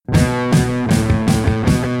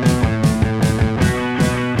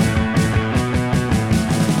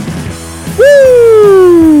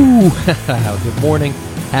Good morning.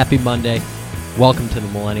 Happy Monday. Welcome to the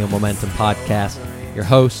Millennial Momentum Podcast. Your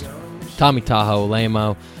host, Tommy Tahoe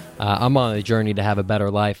Lamo. I'm on a journey to have a better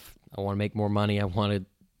life. I want to make more money. I want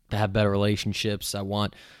to have better relationships. I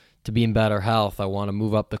want to be in better health. I want to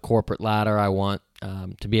move up the corporate ladder. I want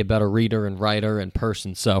to be a better reader and writer and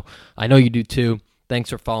person. So I know you do too. Thanks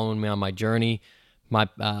for following me on my journey. My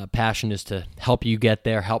passion is to help you get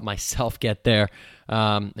there, help myself get there,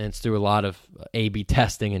 and it's through a lot of A/B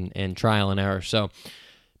testing and trial and error. So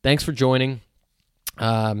thanks for joining.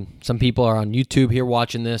 Some people are on YouTube here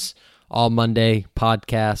watching this. All Monday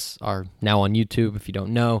podcasts are now on YouTube, if you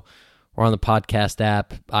don't know. We're on the podcast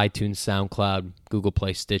app, iTunes, SoundCloud, Google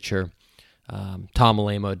Play, Stitcher,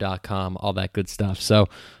 tomalamo.com, all that good stuff. So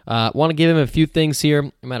want to give him a few things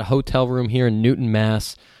here. I'm at a hotel room here in Newton,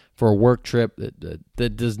 Mass., for a work trip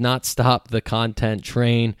that does not stop the content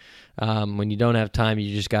train. When you don't have time,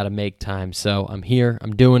 you just got to make time. So I'm here.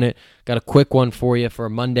 I'm doing it. Got a quick one for you for a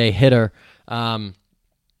Monday hitter. First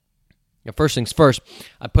things first,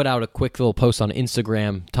 I put out a quick little post on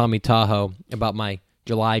Instagram, Tommy Tahoe, about my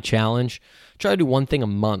July challenge. Try to do one thing a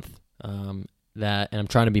month. And I'm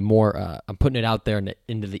trying to be more, I'm putting it out there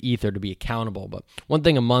into the ether to be accountable, but one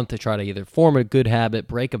thing a month to try to either form a good habit,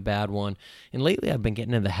 break a bad one, and lately I've been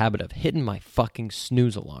getting in the habit of hitting my fucking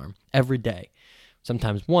snooze alarm every day.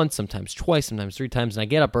 Sometimes once, sometimes twice, sometimes three times, and I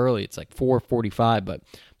get up early, it's like 4:45, but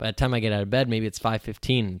by the time I get out of bed, maybe it's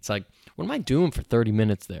 5:15, and it's like, what am I doing for 30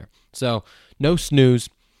 minutes there? So, no snooze.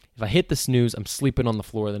 If I hit the snooze, I'm sleeping on the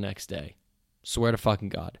floor the next day. Swear to fucking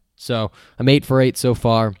God. So, I'm 8 for 8 so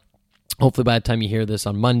far. Hopefully by the time you hear this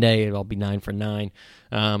on Monday, it'll be 9 for 9.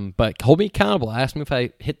 But hold me accountable. Ask me if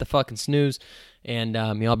I hit the fucking snooze. And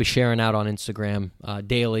I'll be sharing out on Instagram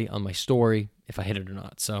daily on my story if I hit it or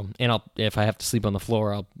not. So, and if I have to sleep on the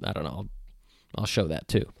floor, I'll show that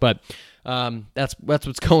too. But that's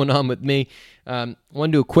what's going on with me. I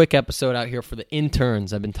want to do a quick episode out here for the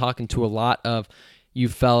interns. I've been talking to a lot of you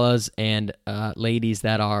fellas and ladies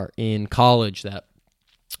that are in college that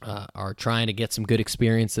are trying to get some good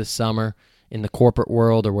experience this summer in the corporate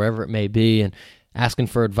world or wherever it may be, and asking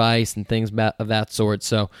for advice and things of that sort.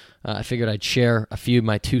 So I figured I'd share a few of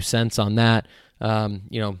my 2 cents on that.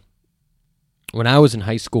 When I was in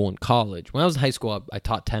high school and college, I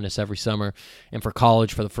taught tennis every summer, and for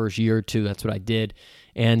college for the first year or two, that's what I did.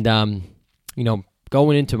 And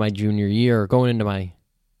going into my junior year, I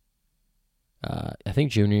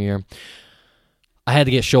think junior year, I had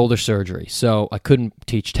to get shoulder surgery, so I couldn't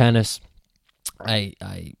teach tennis. I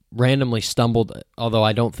randomly stumbled, although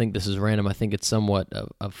I don't think this is random, I think it's somewhat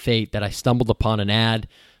of fate, that I stumbled upon an ad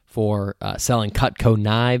for selling Cutco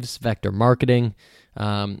knives, Vector Marketing.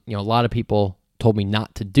 A lot of people told me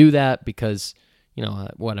not to do that because,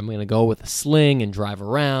 I'm going to go with a sling and drive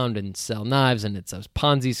around and sell knives, and it's a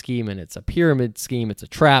Ponzi scheme, and it's a pyramid scheme, it's a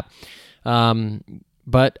trap.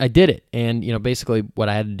 But I did it, and, basically what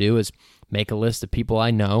I had to do is make a list of people I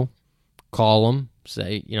know, call them,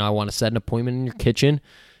 say, I want to set an appointment in your kitchen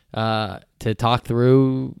to talk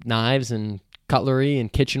through knives and cutlery and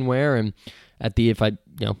kitchenware. And if I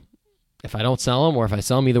don't sell them, or if I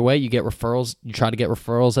sell them, either way, you get referrals. You try to get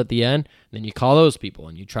referrals at the end, and then you call those people,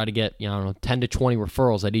 and you try to get 10 to 20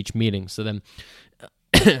 referrals at each meeting. So then,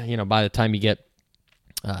 by the time you get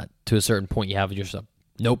to a certain point, you have just a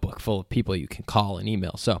notebook full of people you can call and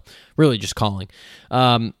email. So really just calling.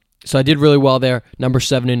 So I did really well there. Number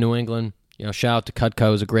 7 in New England. Shout out to Cutco.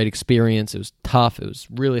 It was a great experience. It was tough. It was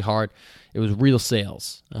really hard. It was real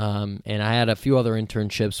sales. And I had a few other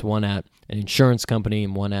internships, one at an insurance company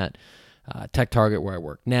and one at TechTarget, where I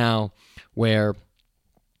work now, where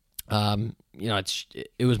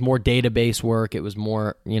it was more database work. It was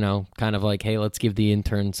more, kind of like, hey, let's give the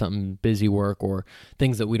intern something busy work or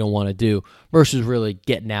things that we don't want to do, versus really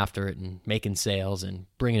getting after it and making sales and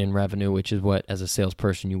bringing in revenue, which is what, as a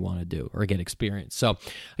salesperson, you want to do or get experience. So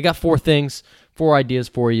I got 4 ideas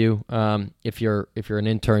for you. If you're an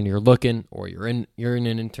intern, you're looking, or you're in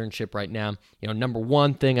an internship right now. Number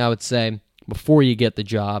 1 thing I would say before you get the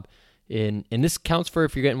job, and this counts for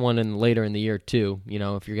if you're getting one later in the year too,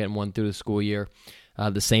 if you're getting one through the school year,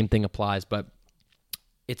 the same thing applies. But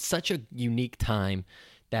it's such a unique time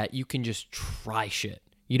that you can just try shit.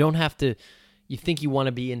 You don't have to, you think you want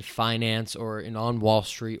to be in finance or on Wall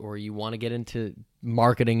Street, or you want to get into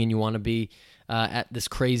marketing and you want to be at this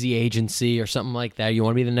crazy agency or something like that. You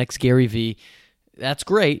want to be the next Gary Vee. That's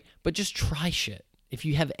great, but just try shit. If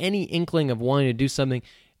you have any inkling of wanting to do something,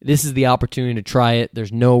 this is the opportunity to try it.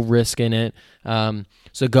 There's no risk in it.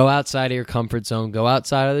 So go outside of your comfort zone. Go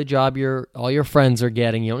outside of the job all your friends are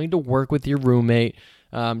getting. You don't need to work with your roommate.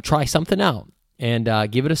 Try something out.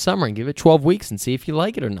 and give it a summer and give it 12 weeks and see if you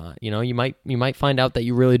like it or not. You might find out that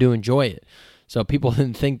you really do enjoy it. So people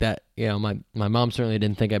didn't think that, my mom certainly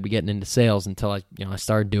didn't think I'd be getting into sales until I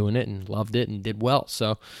started doing it and loved it and did well.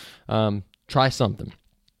 So try something.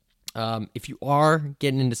 If you are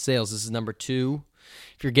getting into sales, this is number 2.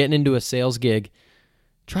 If you're getting into a sales gig,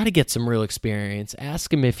 try to get some real experience.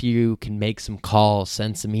 Ask them if you can make some calls,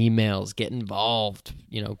 send some emails, get involved,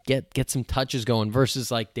 get some touches going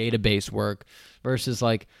versus like database work, versus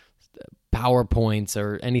like PowerPoints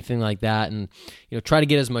or anything like that. And, try to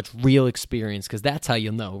get as much real experience, because that's how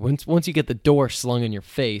you'll know. Once you get the door slung in your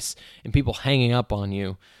face and people hanging up on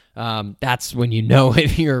you, that's when you know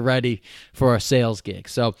if you're ready for a sales gig.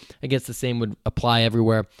 So I guess the same would apply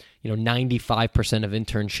everywhere. 95% of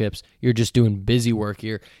internships, you're just doing busy work.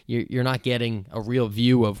 You're not getting a real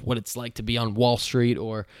view of what it's like to be on Wall Street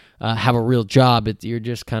or have a real job. You're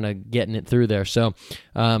just kind of getting it through there. So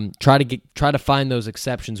try to find those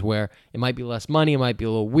exceptions where it might be less money, it might be a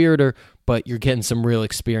little weirder, but you're getting some real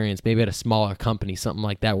experience. Maybe at a smaller company, something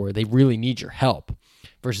like that, where they really need your help,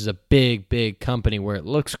 versus a big company where it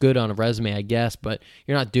looks good on a resume, I guess, but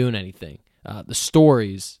you're not doing anything. The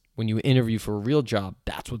stories, when you interview for a real job,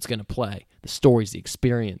 that's what's going to play. The stories, the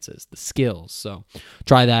experiences, the skills. So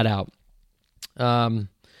try that out. And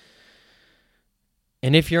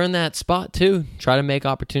if you're in that spot too, try to make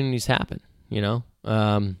opportunities happen.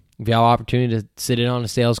 If you have an opportunity to sit in on a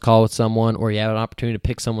sales call with someone, or you have an opportunity to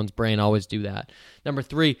pick someone's brain, always do that. Number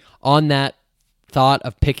 3, on that thought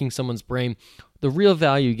of picking someone's brain, the real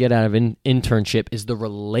value you get out of an internship is the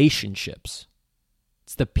relationships.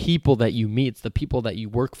 It's the people that you meet. It's the people that you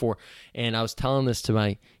work for. And I was telling this to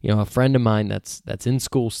my, a friend of mine that's in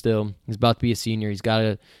school still. He's about to be a senior. He's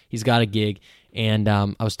got a gig. And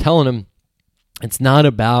I was telling him, it's not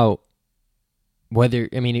about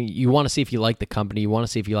you want to see if you like the company. You want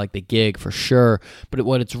to see if you like the gig for sure. But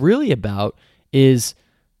what it's really about is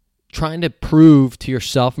trying to prove to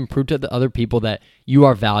yourself and prove to the other people that you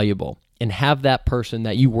are valuable, and have that person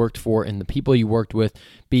that you worked for and the people you worked with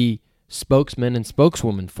be spokesmen and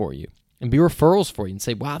spokeswomen for you, and be referrals for you, and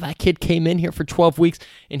say, wow, that kid came in here for 12 weeks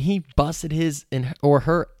and he busted his or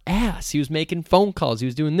her ass. He was making phone calls. He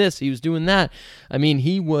was doing this. He was doing that.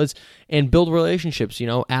 And build relationships,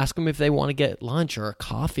 ask them if they want to get lunch or a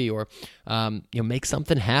coffee, or, make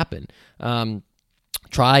something happen.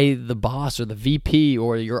 Try the boss or the VP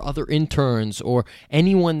or your other interns or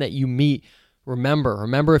anyone that you meet.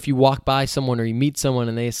 Remember if you walk by someone or you meet someone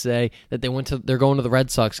and they say that they're going to the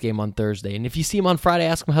Red Sox game on Thursday, and if you see them on Friday,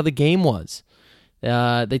 ask them how the game was.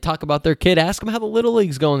 They talk about their kid, ask them how the Little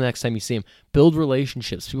League's going the next time you see them. Build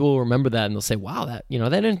relationships. People will remember that, and they'll say, wow, that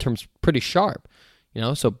intern's pretty sharp.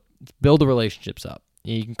 So build the relationships up.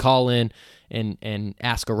 You can call in and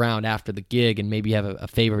ask around after the gig, and maybe have a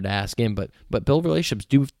favor to ask in, but build relationships.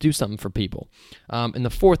 Do something for people. And the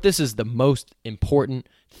 4th, this is the most important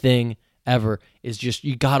thing ever, is just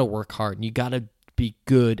you got to work hard and you got to be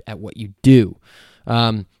good at what you do.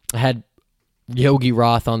 I had Yogi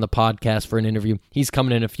Roth on the podcast for an interview. He's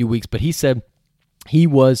coming in a few weeks, but he said he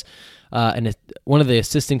was one of the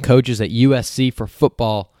assistant coaches at USC for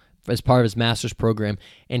football as part of his master's program,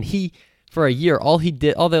 and for a year, all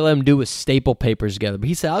they let him do was staple papers together. But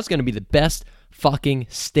he said, I was going to be the best fucking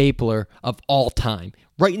stapler of all time.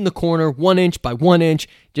 Right in the corner, 1 inch by 1 inch,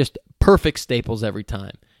 just perfect staples every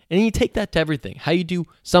time. And you take that to everything. How you do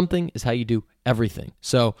something is how you do everything.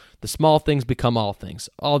 So the small things become all things.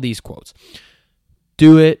 All these quotes.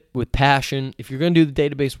 Do it with passion. If you're going to do the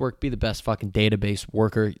database work, be the best fucking database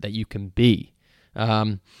worker that you can be.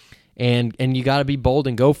 And you got to be bold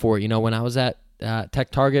and go for it. When I was at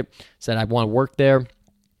Tech Target, said I want to work there.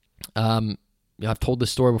 I've told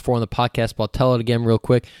this story before on the podcast, but I'll tell it again real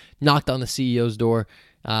quick. Knocked on the CEO's door.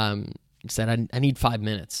 Said, I need 5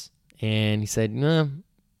 minutes. And he said, nah.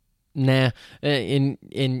 Or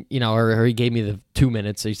he gave me the 2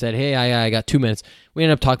 minutes. So he said, hey, I got 2 minutes. We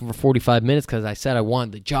ended up talking for 45 minutes because I said I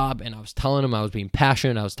wanted the job, and I was telling him I was being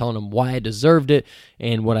passionate. I was telling him why I deserved it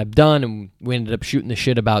and what I've done, and we ended up shooting the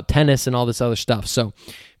shit about tennis and all this other stuff. So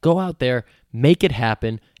go out there, make it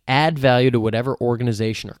happen, add value to whatever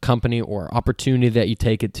organization or company or opportunity that you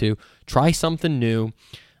take it to. Try something new.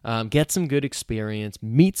 Get some good experience,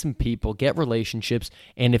 meet some people, get relationships,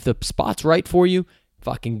 and if the spot's right for you,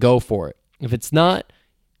 fucking go for it. If it's not,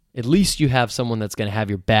 at least you have someone that's going to have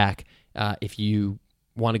your back if you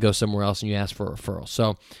want to go somewhere else and you ask for a referral.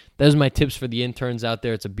 So those are my tips for the interns out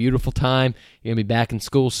there. It's a beautiful time. You're going to be back in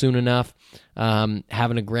school soon enough,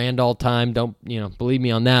 having a grand old time. Don't, believe me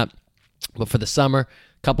on that. But for the summer,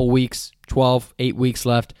 couple weeks, 8 weeks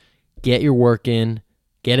left, get your work in,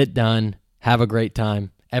 get it done, have a great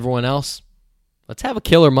time. Everyone else, Let's have a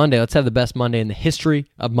killer Monday. Let's have the best Monday in the history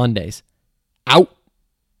of Mondays. Out.